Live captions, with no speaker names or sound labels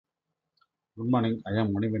Good morning. I am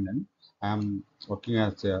manivannan. I am working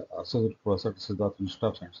as a associate professor at Siddharth Institute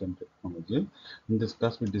of Science and Technology. In this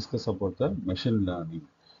class, we discuss about the machine learning.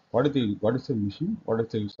 What is a machine? What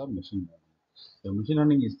is the use of machine learning? The machine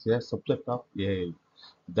learning is a subset of AI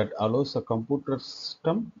that allows a computer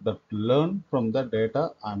system that learn from the data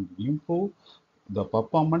and improve the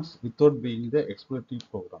performance without being the exploitative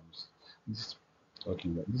programs. This, okay,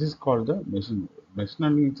 this is called the machine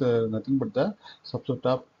learning is nothing but the subset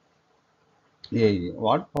of AI.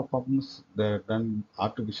 What performs they done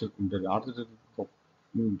artificial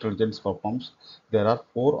intelligence performs? There are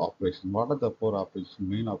four operations. What are the four operations?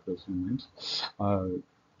 Main operation means uh,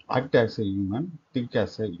 act as a human, think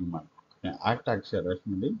as a human. Act as a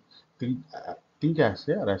rationally, think think as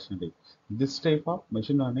a rationally. This type of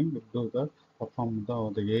machine learning will do the perform the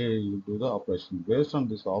AI will do the operation. Based on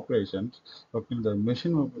these operations, okay, the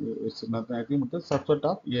machine is nothing but the subset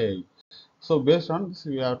of AI. So based on this,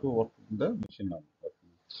 we have to work in the machine learning.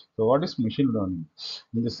 So what is machine learning?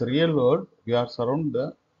 In this real world, we are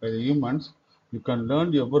surrounded by the humans. You can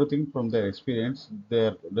learn everything from their experience,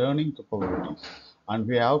 their learning capabilities, and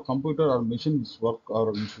we have computer or machines work or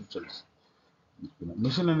institutions.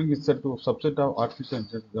 Machine learning is set to subset of artificial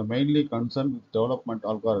intelligence, the mainly concerned with development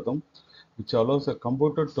algorithm, which allows a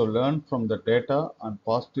computer to learn from the data and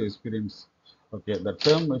past experience. Okay, the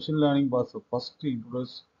term machine learning was first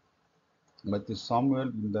introduced but is Samuel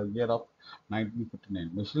in the year of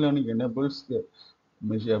 1959. Machine learning enables the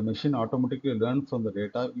machine automatically learn from the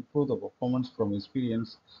data, improve the performance from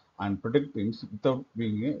experience, and predict things without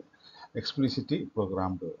being explicitly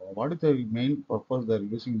programmed. What is the main purpose they're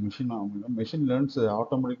using machine? Machine learns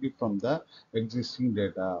automatically from the existing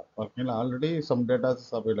data. Okay, already some data is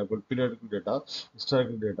available, periodical data,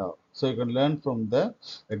 historical data. So you can learn from the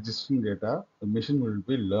existing data. The machine will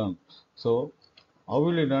be learned. So how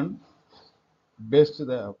will you learn? based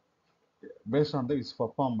the based on the its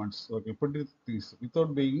performance. Okay, put this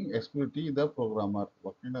without being explicitly the programmer.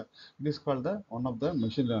 Okay, it is called the one of the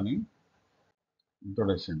machine learning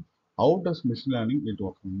introduction. How does machine learning it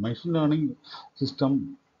work? Machine learning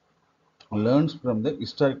system learns from the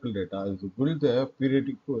historical data. It builds the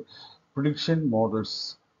periodic prediction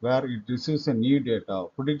models where it receives a new data,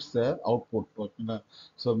 predicts the output. Okay,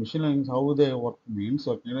 so machine learning how they work means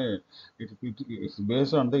it's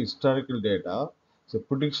based on the historical data. So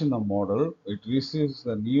prediction the model, it receives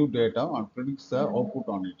the new data and predicts the output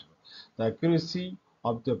on it. The accuracy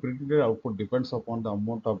of the predicted output depends upon the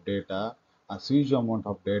amount of data. A huge amount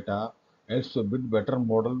of data helps to build better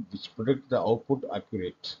model which predict the output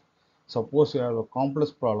accurate. Suppose you have a complex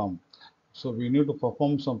problem, so we need to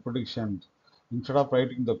perform some predictions. Instead of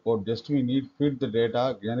writing the code, just we need feed the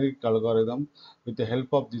data, generic algorithm. With the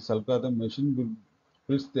help of this algorithm, machine will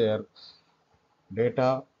fills their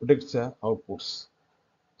data, predicts the outputs.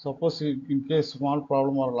 Suppose in case small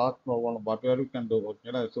problem or large problem, whatever you can do,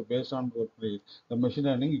 okay, so based on the machine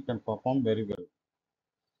learning, you can perform very well.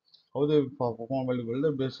 How they perform very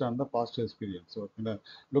well based on the past experience. So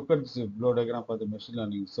look at this blow diagram for the machine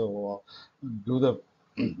learning. So do the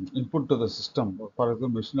input to the system. For example,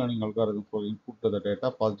 machine learning algorithm for input to the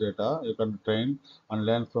data, past data, you can train and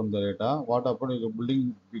learn from the data. What happened? You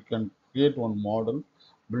building, we can create one model,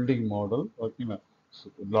 building model, okay, so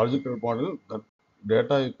logical model. That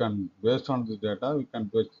data you can based on this data, we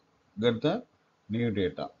can get the new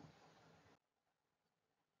data.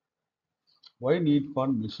 Why need for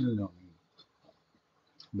machine learning?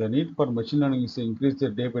 The need for machine learning is increased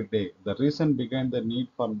day by day. The reason behind the need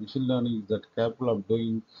for machine learning is that capable of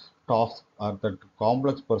doing tasks are that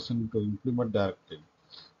complex person to implement directly.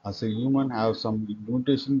 As a human have some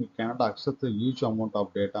limitation, we cannot access the huge amount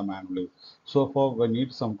of data manually. So far, we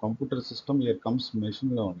need some computer system. Here comes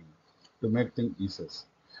machine learning to make things easier.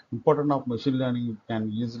 Important of machine learning you can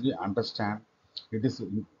easily understand. It is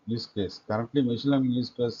in use case. Currently, machine learning is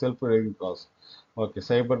for self-driving cars. Okay,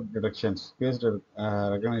 cyber detections, face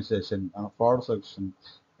recognition, and fraud selection,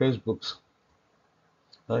 Facebook's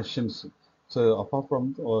corrections. So apart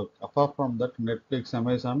from that, Netflix,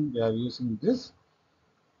 Amazon, they are using this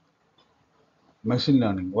machine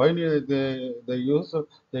learning. Why they use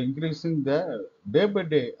they increasing the day by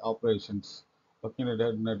day operations. Okay,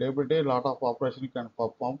 day by day lot of operation you can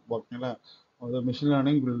perform. Okay, the machine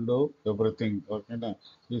learning will do everything. Okay,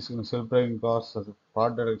 using self-driving cars,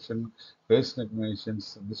 fraud detection, face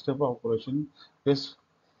recognitions, this type of operation. Face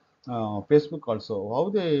Facebook also.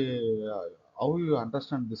 How you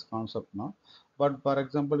understand this concept now? But for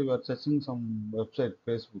example, you are searching some website,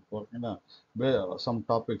 Facebook, or some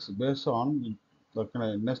topics based on.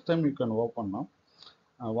 Okay, next time you can open now.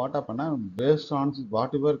 What happen? Based on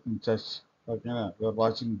whatever you can search. Okay, you are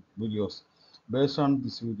watching videos. Based on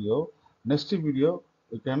this video, Next video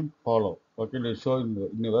you can follow. Okay, they show in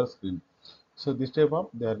your screen. So this type of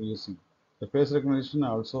they are using. The face recognition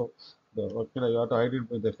also, okay, you have to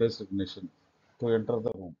identify the face recognition to enter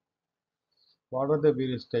the room. What are the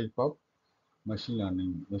various type of machine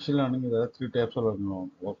learning? Machine learning, there are three types of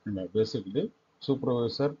working. Basically,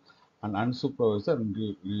 supervisor and unsupervised and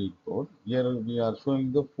lead code. Here we are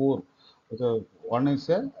showing the four. So one is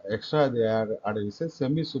a extra they added is a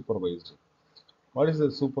semi-supervised. What is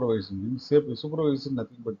the supervised means? Supervised is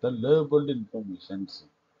nothing but the labeled informations.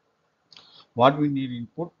 What we need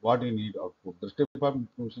input, what we need output. The type of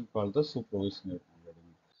information called the supervised learning.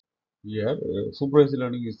 Here, supervised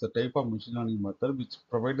learning is the type of machine learning method which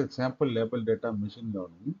provides a sample label data machine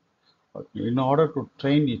learning. Okay, in order to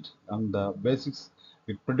train it on the basics,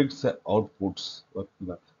 it predicts the outputs.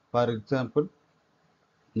 Okay. For example,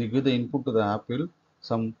 you give the input to the apple,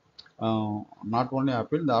 some not only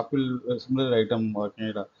apple, the apple similar item.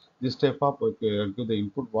 Okay, this type of okay, give the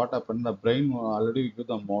input. What happened? The brain already give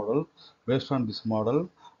the model. Based on this model,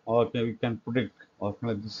 okay, we can predict. Okay,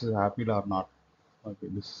 like this is apple or not. Okay,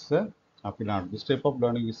 this is a apple or not. This type of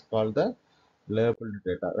learning is called the labeled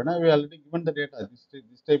data. When I we already given the data,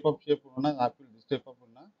 this type of shape, apple, this type of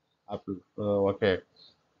apple. Okay,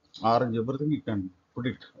 orange, everything you can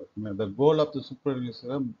predict. Okay. The goal of the supervisor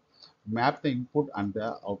is map the input and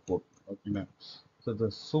the output. Okay. So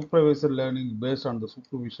the supervisor learning based on the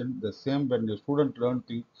supervision, the same when the student learn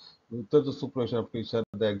things without the supervision of teacher.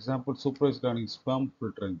 The example supervised learning is spam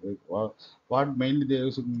filtering. What mainly they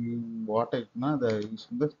use what I know they use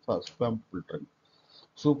the spam filtering.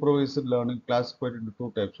 Supervised learning classified into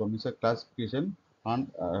two types. One is a classification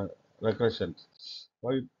and regression.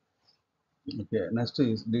 Why okay, next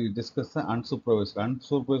is we discuss the unsupervised.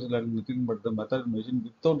 Unsupervised learning nothing but the method machine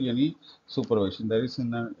without any supervision. There is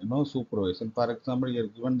no supervision. For example, you are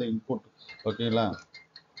given the input, okay, la,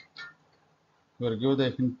 you are given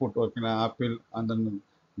the input, okay, la, apple and then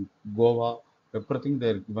guava, everything they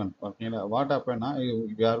are given. Okay, la, what happen?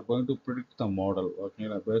 We are going to predict the model. Okay,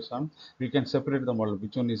 la, based on we can separate the model.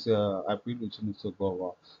 Which one is apple, which one is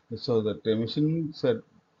guava. So the machine said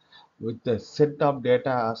with the set of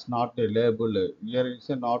data as not a label. Here it's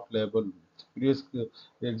a not label. Previous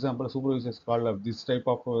example, supervisor is called this type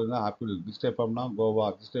of apple, this type of na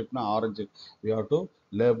guava, this type na orange. We have to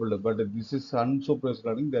label, but this is unsupervised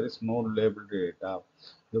learning. There is no label data.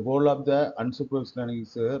 The goal of the unsupervised learning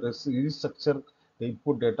is restructure the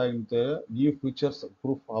input data into new features,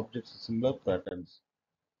 proof objects, similar patterns.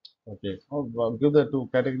 Okay, so give the two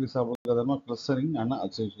categories of clustering and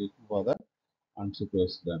association for the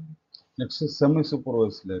unsupervised learning. Next is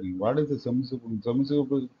semi-supervised learning. What is the semi-supervised?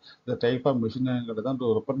 Semi-supervised the type of machine learning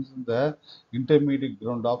to represent the intermediate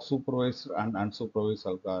ground of supervised and unsupervised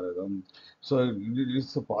algorithm. So it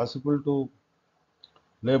is possible to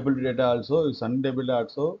label data also, is unlabeled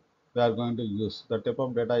also. We are going to use the type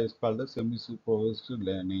of data is called the semi-supervised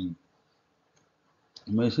learning.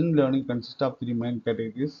 Machine learning consists of three main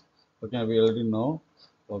categories. Okay, we already know.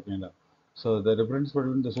 Okay, now. So the difference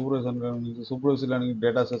between the supervised and learning, the supervised learning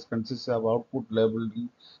data sets consists of output labeling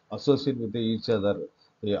associated with each other.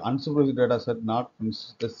 The unsupervised data set not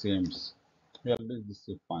consist the same. We already these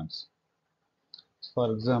points. For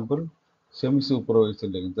example, semi-supervised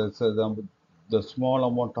learning. That's example, the small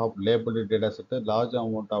amount of labeled data set, a large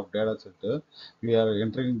amount of data set, we are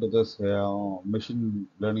entering into this machine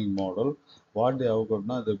learning model. What they have got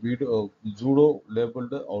now, the video pseudo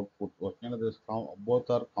labeled output. Okay, this both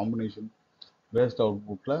are combination based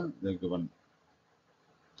output they given.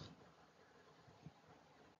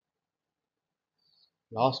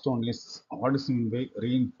 Last one is what is mean by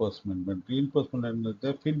reinforcement. But reinforcement learning is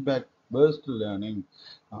the feedback-based learning,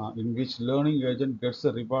 in which learning agent gets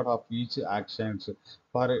the reward of each action. So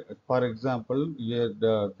for example, here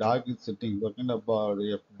the dog is sitting. Working about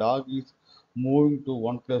if dog is moving to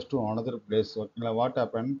one place to another place. Working what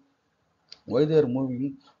happened? Why they are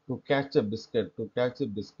moving to catch a biscuit,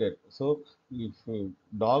 so if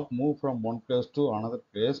dog move from one place to another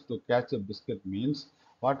place to catch a biscuit means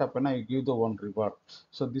what happen, I give the one reward.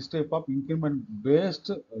 So this type of increment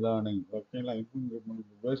based learning, okay, like increment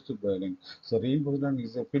based learning. So reinforcement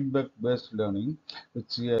is a feedback based learning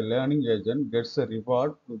which a learning agent gets a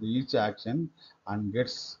reward to the each action and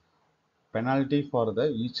gets penalty for the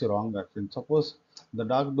each wrong action. Suppose the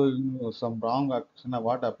dog doing some wrong action,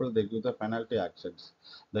 what happens? They give the penalty actions.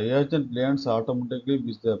 The agent learns automatically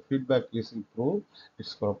which the feedback is improve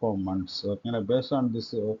its performance. Okay, now based on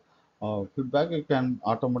this feedback, you can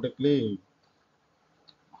automatically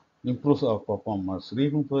improve our performance.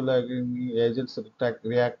 Reinforcing agents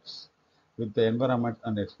reacts with the environment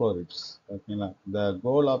and explore it. Okay, now the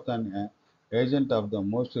goal of an agent of the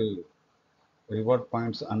most reward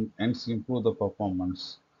points and hence improve the performance.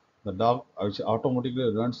 The dog which automatically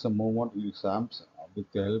learns the movement in its arms with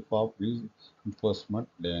the help of reinforcement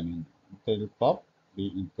learning. With the help of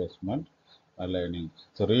reinforcement learning.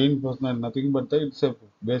 So reinforcement nothing but it's a,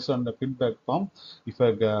 based on the feedback form. If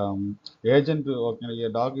a agent or a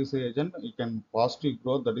dog is a agent, you can positive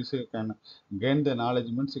growth. That is, you can gain the knowledge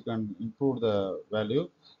means you can improve the value.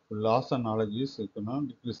 Loss the knowledge is you cannot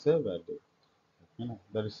decrease the value.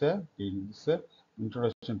 That is a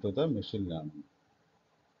introduction to the machine learning.